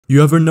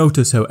You ever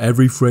notice how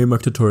every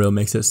framework tutorial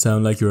makes it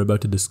sound like you're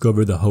about to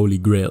discover the holy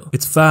grail?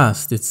 It's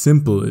fast, it's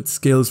simple, it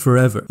scales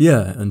forever.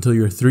 Yeah, until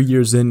you're 3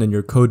 years in and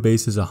your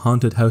codebase is a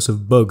haunted house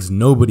of bugs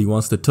nobody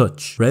wants to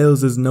touch.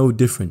 Rails is no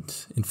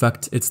different. In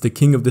fact, it's the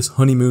king of this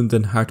honeymoon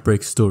then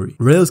heartbreak story.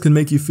 Rails can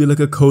make you feel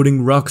like a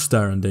coding rock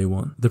star on day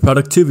one. The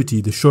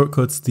productivity, the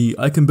shortcuts, the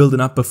I can build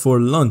an app before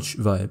lunch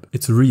vibe.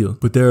 It's real,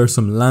 but there are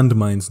some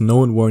landmines no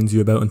one warns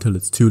you about until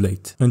it's too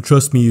late. And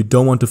trust me, you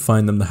don't want to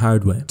find them the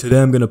hard way.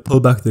 Today I'm going to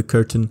pull back the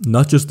curtain,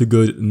 not just the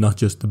good, not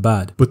just the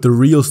bad, but the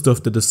real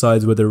stuff that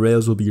decides whether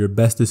Rails will be your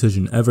best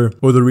decision ever,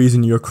 or the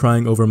reason you're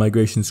crying over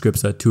migration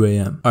scripts at 2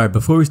 AM. Alright,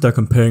 before we start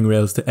comparing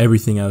Rails to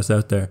everything else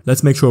out there,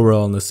 let's make sure we're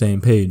all on the same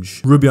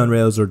page. Ruby on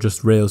Rails, or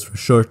just Rails for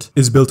short,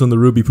 is built on the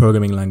Ruby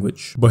programming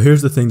language. But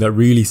here's the thing that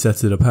really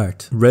sets it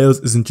apart. Rails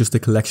isn't just a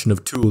collection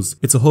of tools,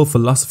 it's a whole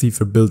philosophy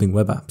for building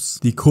web apps.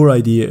 The core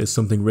idea is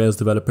something Rails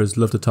developers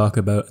love to talk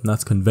about, and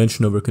that's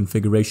convention over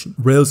configuration.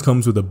 Rails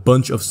comes with a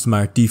bunch of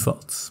smart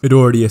defaults. It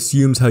already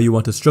assumes how you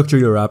want to structure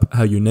your app,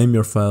 how you name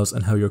your files,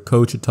 and how your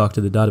code should talk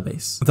to the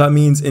database. That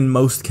means in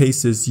most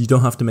cases, you don't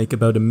have to make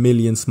about 1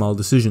 million small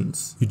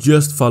decisions. You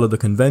just follow the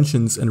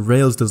conventions and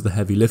Rails does the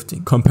heavy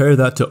lifting. Compare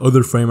that to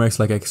other frameworks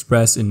like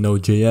Express in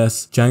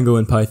Node.js, Django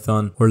in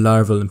Python, or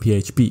Laravel in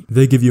PHP.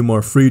 They give you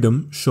more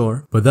freedom,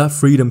 sure, but that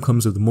freedom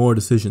comes with more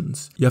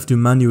decisions. You have to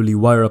manually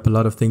wire up a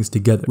lot of things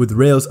together. With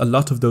Rails, a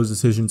lot of those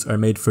decisions are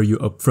made for you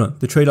up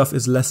front. The trade-off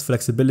is less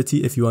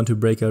flexibility if you want to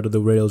break out of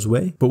the Rails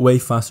way, but way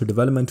faster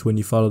development when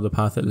you follow the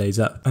path it lays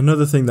out.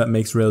 Another thing that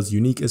makes Rails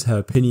unique is how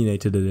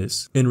opinionated it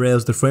is. In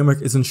Rails, the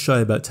framework isn't shy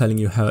about telling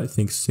you how it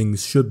thinks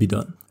things should be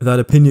done. That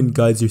opinion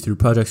guides you through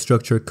project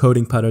structure,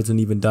 coding patterns, and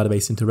even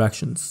database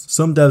interactions.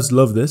 Some devs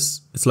love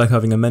this. It's like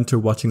having a mentor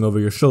watching over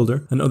your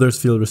shoulder, and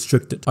others feel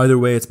restricted. Either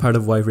way, it's part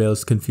of why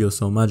Rails can feel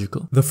so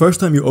magical. The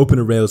first time you open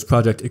a Rails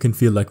project, it can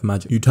feel like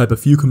magic. You type a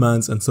few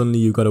commands and suddenly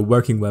you've got a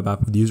working web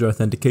app with user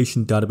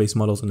authentication, database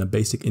models, and a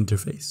basic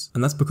interface.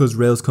 And that's because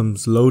Rails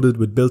comes loaded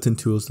with built-in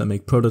tools that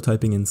make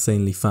prototyping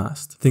insanely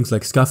fast. Things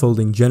like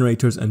scaffolding,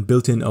 generators, and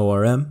built-in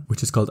ORM,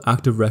 which is called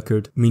Active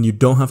Record, mean you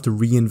don't have to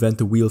reinvent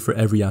the wheel for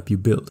every app you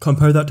build.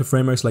 Compare that to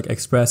frameworks like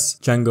Express,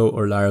 Django,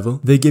 or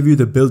Laravel. They give you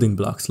the building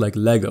blocks like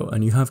Lego,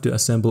 and you have to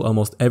assemble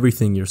almost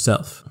everything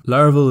yourself.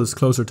 Laravel is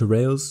closer to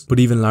Rails, but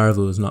even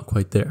Laravel is not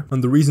quite there.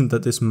 And the reason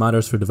that this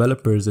matters for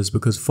developers is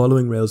because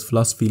following Rails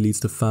philosophy leads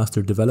to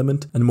faster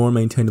development and more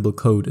maintainable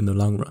code in the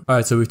long run.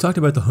 Alright, so we've talked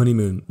about the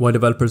honeymoon, why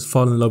developers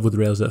fall in love with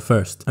Rails at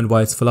first, and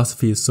why its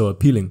philosophy is so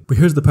appealing. But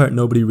here's the part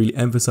nobody really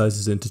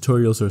emphasizes in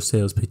tutorials or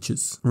sales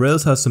pitches.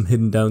 Rails has some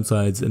hidden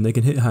downsides, and they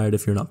can hit hard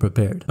if you're not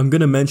prepared. I'm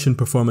going to mention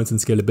performance and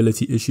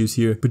scalability issues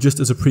here, but just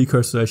as a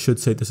precursor, I should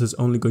say this is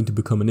only going to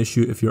become an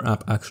issue if your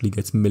app actually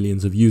gets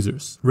millions of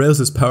users. Rails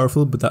is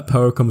powerful, but that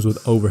power comes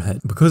with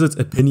overhead. Because it's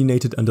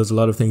opinionated and does a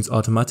lot of things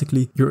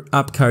automatically, your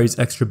app carries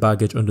extra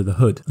baggage under the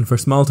hood. And for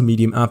small to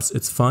medium apps,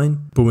 it's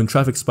fine, but when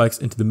traffic spikes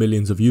into the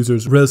millions of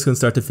users, Rails can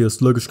start to feel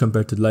sluggish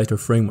compared to lighter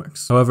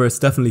frameworks. However, it's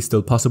definitely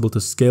still possible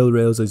to scale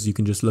Rails, as you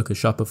can just look at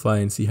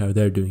Shopify and see how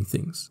they're doing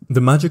things.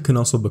 The magic can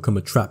also become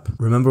a trap.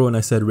 Remember when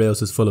I said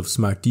Rails is full of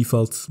smart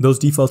defaults? Those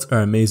defaults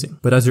are amazing,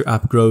 but as your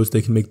app grows,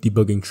 they can make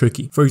debugging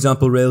tricky. For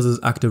example, Rails'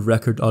 Active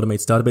Record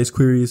automates database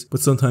queries,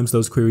 but sometimes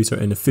those queries are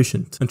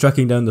inefficient, and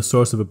tracking down the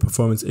source of a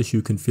performance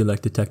issue can feel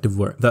like detective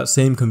work. That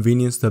same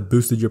convenience that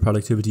boosted your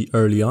productivity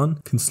early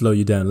on can slow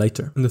you down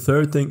later. And the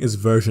third thing is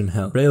version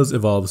hell. Rails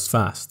evolves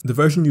fast. The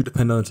version you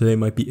depend on today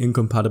might be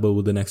incompatible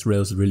with the next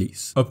Rails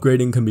release.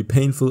 Upgrading can be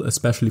painful,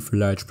 especially for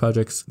large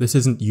projects. This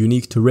isn't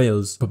unique to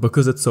Rails, but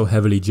because it's so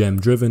heavily gem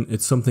driven,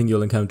 it's something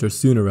you'll encounter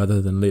sooner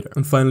rather than later.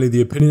 And finally,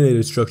 the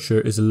opinionated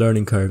structure is a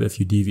learning curve if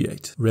you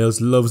deviate.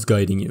 Rails loves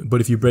guiding you,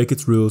 but if you break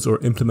its rules or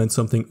implement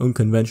something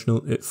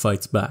unconventional, it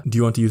fights back. Do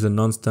you want to use a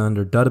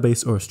non-standard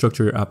database or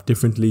structure your app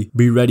differently?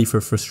 Be ready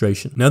for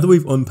frustration. Now that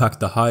we've unpacked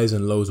the highs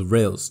and lows of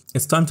Rails,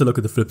 it's time to look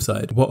at the flip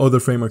side. What other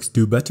frameworks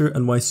do better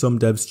and why some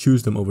devs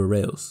choose them over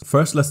Rails.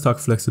 First, let's talk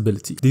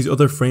flexibility. These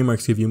other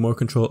frameworks give you more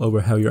control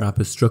over how your app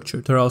is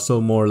structured. They're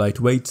also more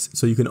lightweight,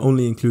 so you can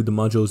only include the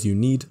modules you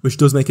need, which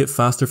does make it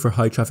faster for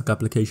high traffic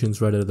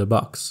applications right out of the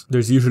box.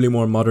 There's usually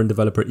more modern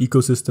developer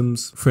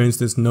ecosystems. For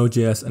instance,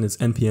 Node.js and its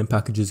NPM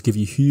packages give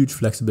you huge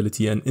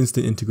flexibility and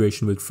instant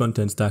integration with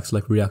front-end stacks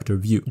like React or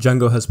Vue.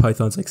 Django has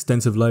Python's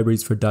extensive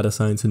libraries for data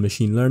science and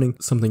machine learning,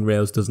 something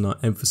Rails does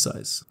not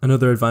emphasize.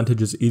 Another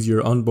advantage is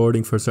easier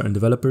onboarding for certain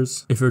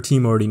developers. If your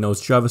team already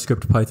knows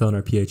JavaScript, Python,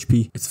 or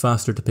PHP, it's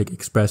faster to pick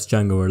Express,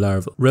 Django, or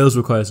Laravel. Rails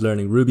requires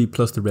learning Ruby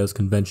plus the Rails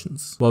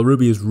conventions. While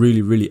Ruby is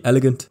really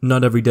elegant,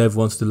 not every dev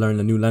wants to learn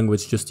a new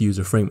language just to use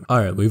a framework.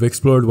 Alright, we've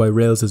explored why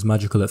Rails is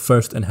magical at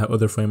first and how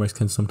other frameworks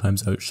can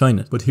sometimes outshine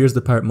it. But here's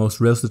the part most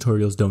Rails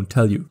tutorials don't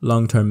tell you.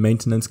 Long-term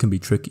maintenance can be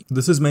tricky.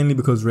 This is mainly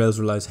because Rails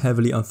relies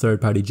heavily on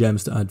third-party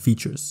gems to add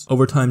features.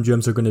 Over time, gems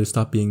items are going to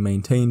stop being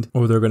maintained,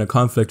 or they're going to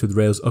conflict with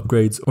Rails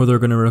upgrades, or they're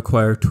going to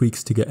require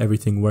tweaks to get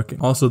everything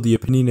working. Also, the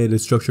opinionated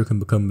structure can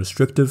become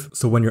restrictive,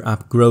 so when your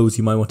app grows,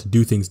 you might want to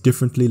do things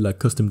differently, like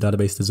custom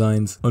database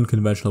designs,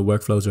 unconventional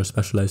workflows, or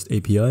specialized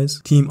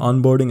APIs. Team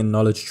onboarding and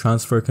knowledge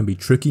transfer can be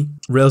tricky.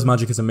 Rails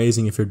magic is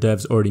amazing if your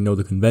devs already know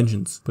the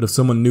conventions, but if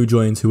someone new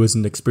joins who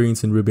isn't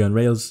experienced in Ruby on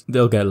Rails,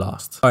 they'll get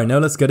lost. Alright, now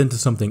let's get into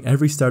something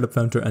every startup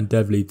founder and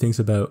dev lead thinks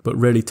about but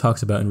rarely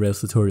talks about in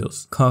Rails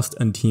tutorials: cost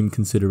and team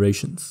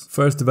considerations.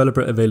 First,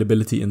 developer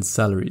availability and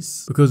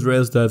salaries. Because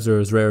Rails devs are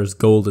as rare as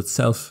gold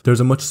itself, there's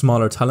a much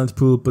smaller talent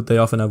pool, but they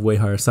often have way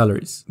higher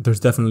salaries. There's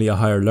definitely a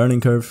higher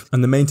learning curve,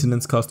 and the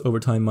maintenance cost over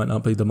time might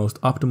not be the most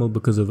optimal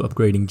because of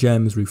upgrading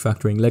gems,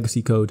 refactoring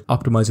legacy code,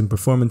 optimizing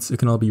performance. It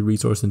can all be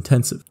resource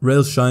intensive.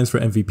 Rails shines for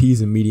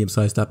MVPs and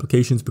medium-sized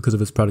applications because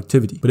of its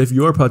productivity. But if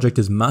your project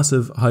is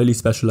massive, highly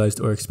specialized,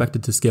 or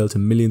expected to scale to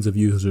millions of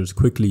users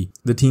quickly,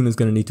 the team is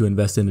going to need to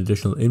invest in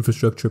additional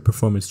infrastructure,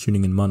 performance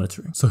tuning, and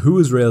monitoring. So who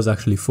is Rails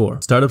actually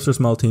for? Startups or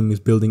small teams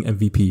building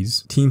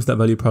MVPs, teams that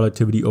value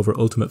productivity over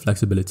ultimate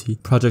flexibility,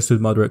 projects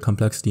with moderate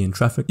complexity and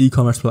traffic,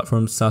 e-commerce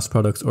platforms, SaaS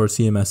products, or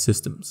CMS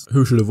systems.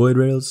 Who should avoid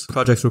Rails?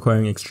 Projects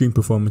requiring extreme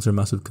performance or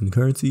massive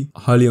concurrency,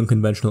 highly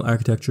unconventional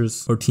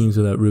architectures, or teams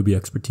without Ruby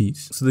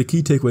expertise. So the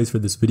key takeaways for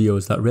this video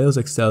is that Rails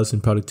excels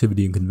in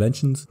productivity and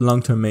conventions,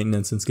 long-term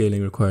maintenance and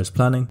scaling requires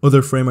planning,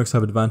 other frameworks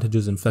have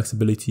advantages in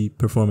flexibility,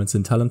 performance,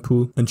 and talent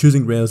pool, and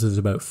choosing Rails is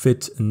about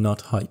fit and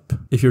not hype.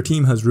 If your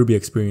team has Ruby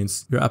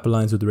experience, your app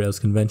aligns with the Rails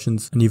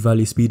conventions, and you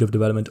value speed of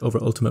development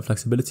over ultimate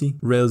flexibility,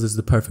 Rails is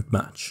the perfect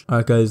match.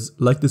 Alright guys,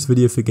 like this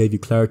video if it gave you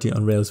clarity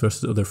on Rails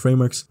versus other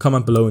frameworks.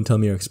 Comment below and tell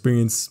me your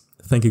experience.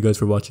 Thank you guys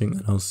for watching,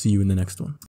 and I'll see you in the next one.